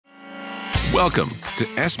Welcome to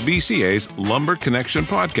SBCA's Lumber Connection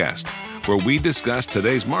podcast, where we discuss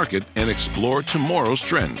today's market and explore tomorrow's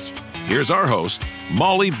trends. Here's our host,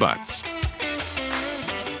 Molly Butts.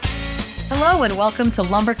 Hello and welcome to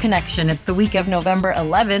Lumber Connection. It's the week of November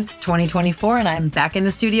 11th, 2024, and I'm back in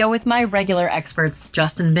the studio with my regular experts,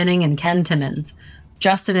 Justin Binning and Ken Timmins.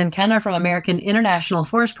 Justin and Ken are from American International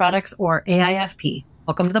Forest Products, or AIFP.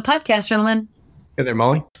 Welcome to the podcast, gentlemen. Hey there,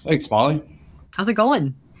 Molly. Thanks, Molly. How's it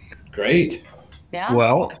going? Great. Yeah.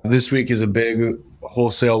 Well, this week is a big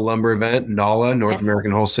wholesale lumber event, NALA, North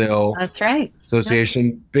American Wholesale That's right. Association.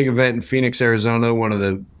 Yeah. Big event in Phoenix, Arizona, one of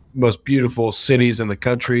the most beautiful cities in the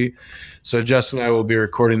country. So Justin and I will be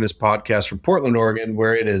recording this podcast from Portland, Oregon,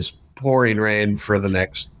 where it is pouring rain for the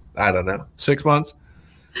next, 6 months.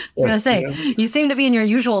 I was going to say, you seem to be in your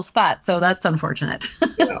usual spot, so that's unfortunate.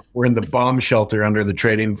 Yeah, we're in the bomb shelter under the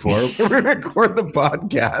trading floor. We're going to record the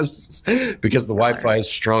podcasts because the Wi-Fi is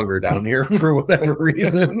stronger down here for whatever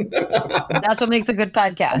reason. That's what makes a good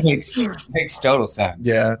podcast. Makes total sense.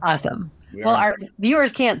 Yeah. Awesome. Well, our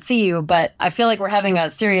viewers can't see you, but I feel like we're having a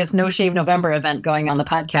serious No Shave November event going on the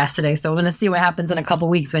podcast today. So we're going to see what happens in a couple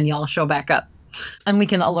weeks when y'all show back up. And we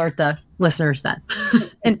can alert the listeners then.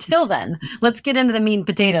 Until then, let's get into the meat and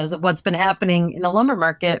potatoes of what's been happening in the lumber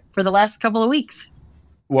market for the last couple of weeks.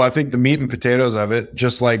 Well, I think the meat and potatoes of it,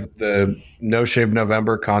 just like the No Shave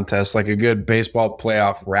November contest, like a good baseball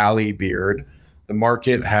playoff rally beard, the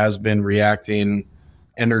market has been reacting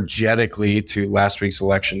energetically to last week's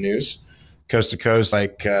election news. Coast to coast,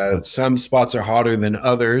 like some spots are hotter than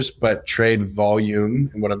others, but trade volume,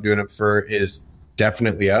 and what I'm doing it for, is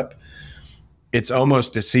definitely up. It's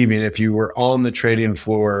almost deceiving. If you were on the trading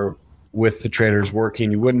floor with the traders working,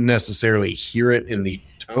 you wouldn't necessarily hear it in the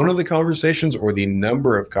tone of the conversations or the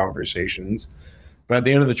number of conversations. But at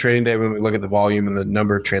the end of the trading day, when we look at the volume and the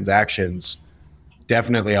number of transactions,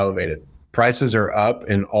 definitely elevated. Prices are up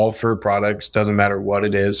in all fur products. Doesn't matter what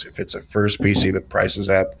it is. If it's a fur species, the price is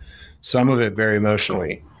up. Some of it very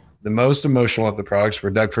emotionally. The most emotional of the products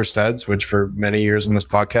were Doug fir studs, which for many years in this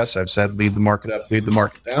podcast, I've said lead the market up, lead the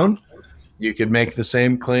market down. You could make the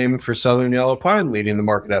same claim for Southern Yellow Pine, leading the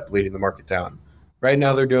market up, leading the market down. Right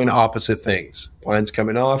now, they're doing opposite things. Pine's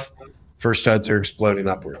coming off, fir studs are exploding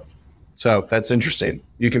upward. So that's interesting.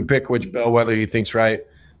 You can pick which bellwether you think's right.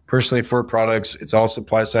 Personally, fur products, it's all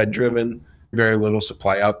supply side driven. Very little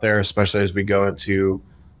supply out there, especially as we go into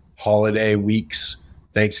holiday weeks,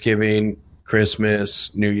 Thanksgiving,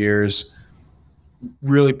 Christmas, New Year's.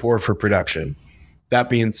 Really poor for production. That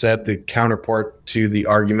being said, the counterpart to the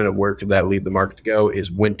argument of where could that lead the market to go is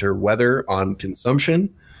winter weather on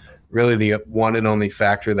consumption. Really the one and only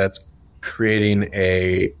factor that's creating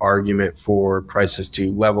a argument for prices to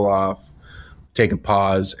level off, take a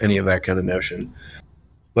pause, any of that kind of notion.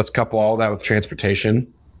 Let's couple all that with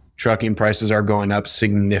transportation. Trucking prices are going up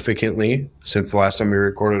significantly since the last time we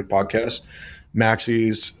recorded a podcast.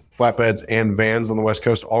 Maxis, flatbeds, and vans on the West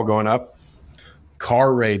Coast all going up.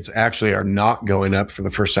 Car rates actually are not going up for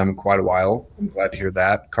the first time in quite a while. I'm glad to hear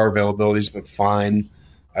that. Car availability has been fine.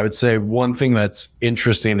 I would say one thing that's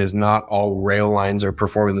interesting is not all rail lines are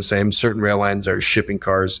performing the same. Certain rail lines are shipping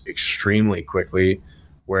cars extremely quickly,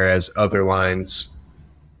 whereas other lines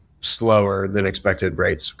slower than expected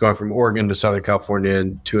rates. Going from Oregon to Southern California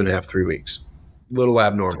in 2.5, 3 weeks. A little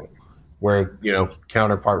abnormal, where,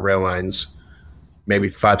 counterpart rail lines, maybe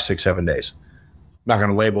 5, 6, 7 days. Not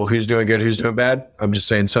going to label who's doing good, who's doing bad. I'm just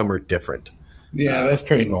saying some are different. Yeah, that's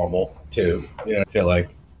pretty normal too. I feel like.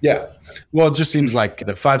 Yeah. Well, it just seems like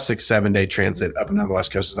the 5, 6, 7 day transit up and down the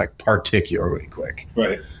West Coast is like particularly quick.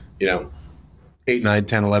 Right. 8, 9,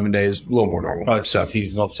 10, 11 days, a little more normal. Probably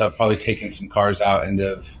seasonal stuff. Probably taking some cars out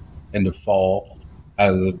into fall,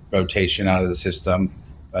 out of the rotation, out of the system,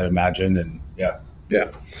 I'd imagine. And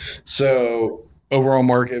yeah. So overall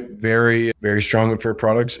market, very, very strong with fur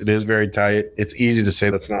products. It is very tight. It's easy to say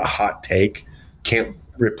that's not a hot take. Can't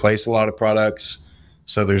replace a lot of products.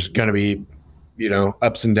 So there's going to be,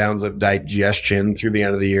 ups and downs of digestion through the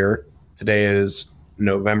end of the year. Today is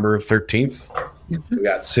November 13th. Mm-hmm. We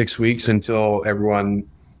got 6 weeks until everyone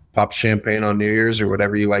pops champagne on New Year's or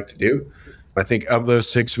whatever you like to do. I think of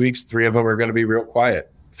those 6 weeks, 3 of them are going to be real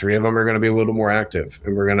quiet. 3 of them are going to be a little more active,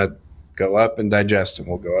 and we're going to go up and digest, and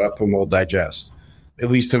we'll go up and we'll digest. At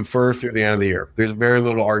least in fur through the end of the year. There's very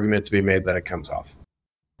little argument to be made that it comes off.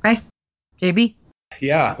 Okay. JB?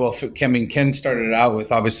 Yeah, well, Ken started it out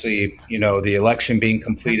with obviously, the election being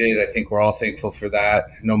completed. I think we're all thankful for that.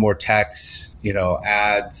 No more texts,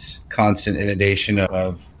 ads, constant inundation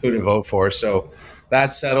of who to vote for. So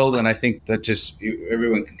that's settled. And I think that just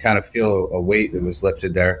everyone can kind of feel a weight that was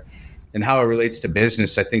lifted there. and how it relates to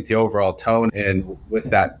business, I think the overall tone and with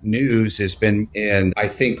that news has been, and I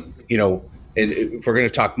think, and if we're going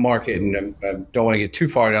to talk market, and I don't want to get too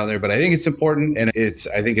far down there, but I think it's important, and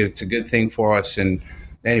I think it's a good thing for us. And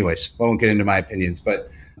anyways, I won't get into my opinions,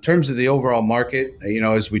 but in terms of the overall market,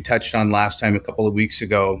 as we touched on last time, a couple of weeks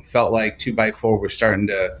ago, felt like 2x4 were starting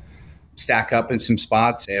to stack up in some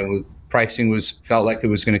spots, and pricing felt like it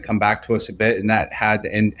was going to come back to us a bit, and that had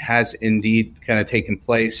and has indeed kind of taken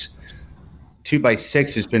place.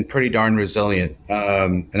 2x6 has been pretty darn resilient.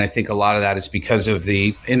 And I think a lot of that is because of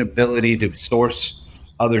the inability to source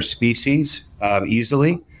other species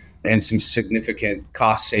easily, and some significant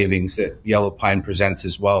cost savings that yellow pine presents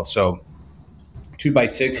as well. So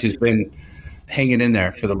 2x6 has been hanging in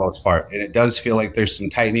there for the most part. And it does feel like there's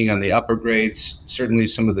some tightening on the upper grades, certainly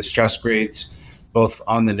some of the stress grades, both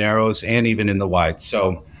on the narrows and even in the wides.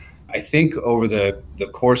 So I think over the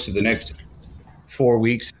course of the next 4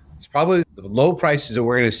 weeks, it's probably the low prices that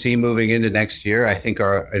we're going to see moving into next year, I think,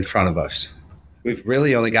 are in front of us. We've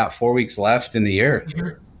really only got 4 weeks left in the year.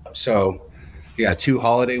 Mm-hmm. So you got 2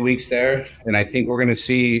 holiday weeks there. And I think we're going to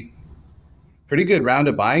see pretty good round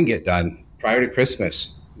of buying get done prior to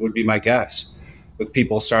Christmas, would be my guess, with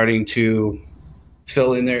people starting to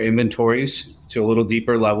fill in their inventories to a little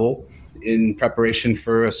deeper level in preparation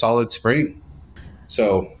for a solid spring.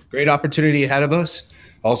 So great opportunity ahead of us.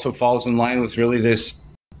 Also falls in line with really this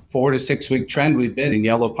 4 to 6 week trend we've been in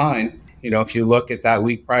yellow pine. If you look at that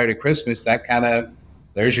week prior to Christmas,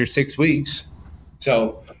 there's your 6 weeks.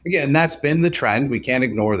 So again, that's been the trend. We can't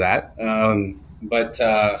ignore that.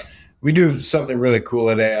 But we do something really cool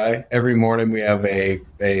at AI. Every morning we have a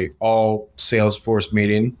all Salesforce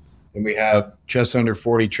meeting, and we have just under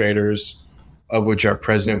 40 traders, of which our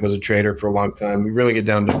president was a trader for a long time. We really get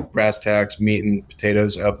down to brass tacks, meat and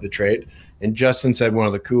potatoes of the trade. And Justin said one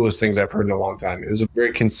of the coolest things I've heard in a long time. It was a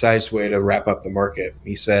very concise way to wrap up the market.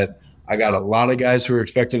 He said, I got a lot of guys who are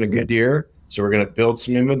expecting a good year, so we're going to build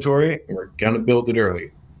some inventory, and we're going to build it early.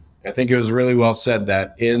 I think it was really well said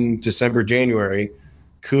that in December, January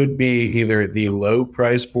could be either the low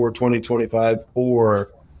price for 2025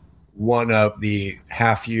 or one of the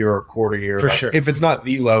half year or quarter year. For sure. If it's not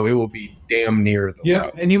the low, it will be damn near the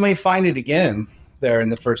low. And you may find it again there in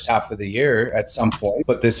the first half of the year at some point,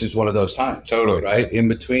 but this is one of those times. Totally. Right? In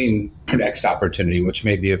between our next opportunity, which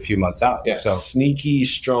may be a few months out. Yeah. So sneaky,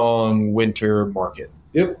 strong winter market.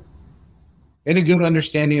 Yep. And a good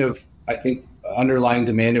understanding of, I think, underlying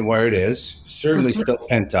demand and where it is. Certainly still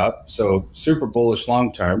pent up. So super bullish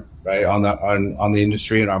long term, right? On the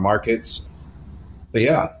industry and our markets. But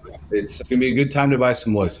yeah, it's going to be a good time to buy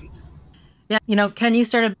some wood. Yeah. Ken, you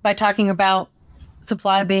started by talking about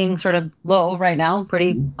supply being sort of low right now,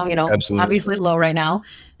 pretty, Absolutely. Obviously low right now.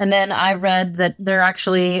 And then I read that there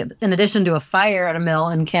actually, in addition to a fire at a mill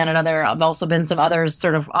in Canada, there have also been some others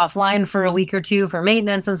sort of offline for a week or two for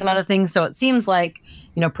maintenance and some other things. So it seems like,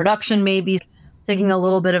 production may be taking a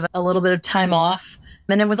little bit of time off.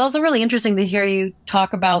 And it was also really interesting to hear you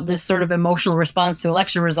talk about this sort of emotional response to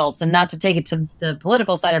election results, and not to take it to the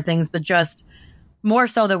political side of things, but just more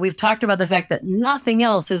so that we've talked about the fact that nothing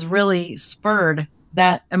else has really spurred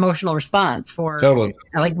that emotional response for totally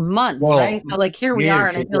like months, right? So like here we are,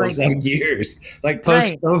 and I feel like years, like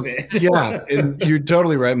post-COVID. Right. Yeah, and you're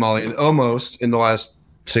totally right, Molly. And almost in the last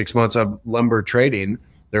 6 months of lumber trading,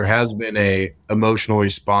 there has been a emotional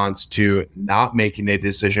response to not making a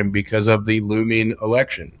decision because of the looming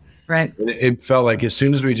election. Right. And it felt like as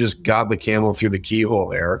soon as we just got the camel through the keyhole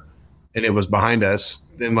there and it was behind us,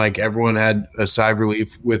 then like everyone had a sigh of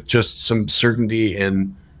relief with just some certainty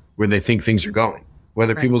in where they think things are going.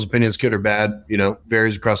 Whether people's opinions good or bad,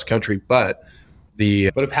 varies across the country. But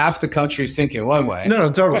if half the country's thinking one way. No,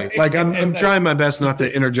 totally. Like I'm trying my best not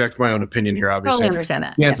to interject my own opinion here, obviously. Totally understand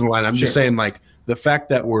that. Yes. In line. I'm just saying, like, the fact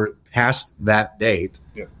that we're past that date,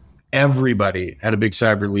 everybody had a big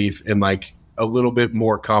sigh of relief and like a little bit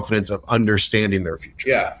more confidence of understanding their future.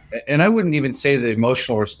 Yeah. And I wouldn't even say the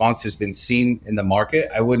emotional response has been seen in the market.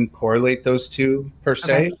 I wouldn't correlate those two per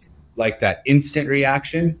se. Okay. Like that instant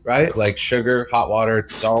reaction, right? Like sugar, hot water,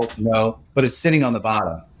 salt, no. But it's sitting on the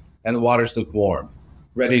bottom and the water's lukewarm,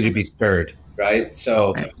 ready to be stirred, right?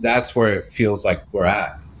 So that's where it feels like we're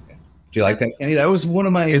at. Do you like that, Kenny? That was one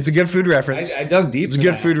of my... It's a good food reference. I dug deep. It's a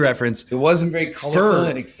good food reference. It wasn't very colorful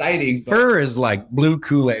and exciting. Fur is like blue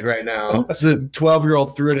Kool-Aid right now. The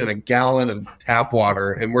 12-year-old threw it in a gallon of tap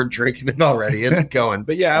water, and we're drinking it already. It's going.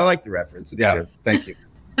 But yeah, I like the reference. It's good. Thank you.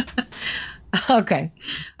 Okay.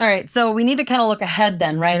 All right. So we need to kind of look ahead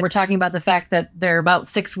then, right? We're talking about the fact that there are about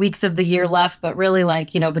 6 weeks of the year left, but really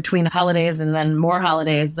like, between holidays and then more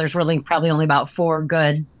holidays, there's really probably only about 4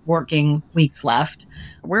 good working weeks left.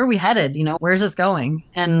 Where are we headed? Where's this going?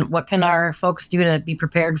 And what can our folks do to be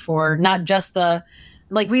prepared for not just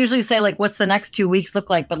like we usually say, like, what's the next 2 weeks look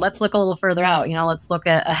like? But let's look a little further out. Let's look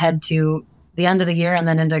ahead to the end of the year and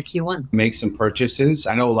then into Q1. Make some purchases.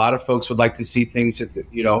 I know a lot of folks would like to see things at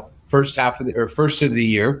the, first of the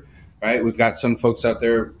year, right? We've got some folks out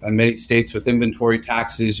there in many states with inventory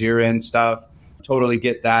taxes, year-end stuff. Totally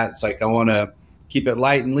get that. It's like, I want to keep it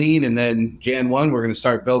light and lean. And then Jan 1, we're going to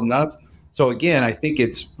start building up. So again, I think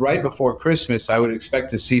it's right before Christmas. I would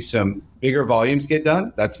expect to see some bigger volumes get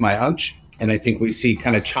done. That's my hunch. And I think we see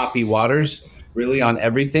kind of choppy waters really on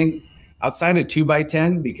everything outside of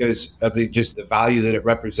 2x10 because of the value that it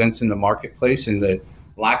represents in the marketplace and the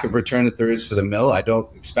lack of return that there is for the mill. I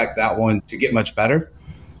don't expect that one to get much better.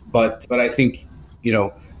 But I think,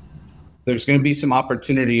 there's going to be some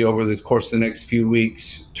opportunity over the course of the next few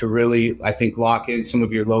weeks to really, I think, lock in some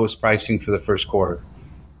of your lowest pricing for the first quarter.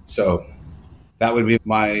 So that would be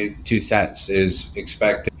my 2 cents is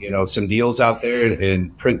expect, some deals out there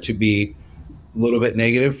and print to be a little bit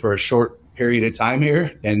negative for a short period of time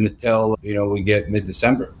here and until, we get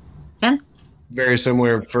mid-December. Ken? Very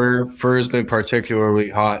similar. Fur has been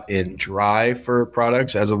particularly hot in dry fur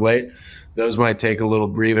products as of late. Those might take a little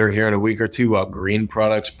breather here in a week or two, while green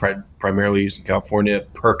products, primarily used in California,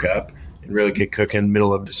 perk up and really get cooking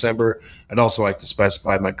middle of December. I'd also like to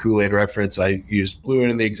specify my Kool-Aid reference. I used blue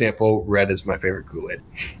in the example. Red is my favorite Kool-Aid.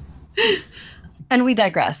 And we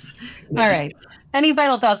digress. All right. Any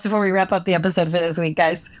final thoughts before we wrap up the episode for this week,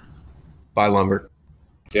 guys? Buy lumber.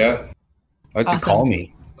 Yeah. I'd say call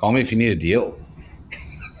me. Call me if you need a deal.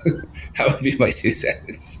 That would be my 2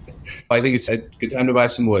 cents. I think it's a good time to buy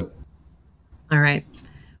some wood. All right.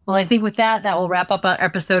 Well, I think with that will wrap up our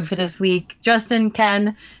episode for this week. Justin,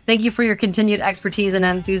 Ken, thank you for your continued expertise and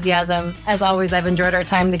enthusiasm. As always, I've enjoyed our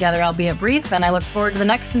time together, albeit brief, and I look forward to the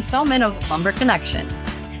next installment of Lumber Connection.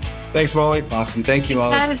 Thanks, Molly. Awesome. Thank you,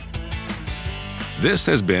 Molly. Guys. This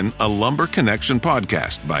has been a Lumber Connection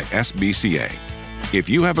podcast by SBCA. If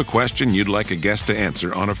you have a question you'd like a guest to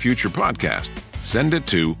answer on a future podcast, send it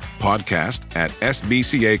to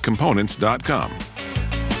podcast@sbcacomponents.com.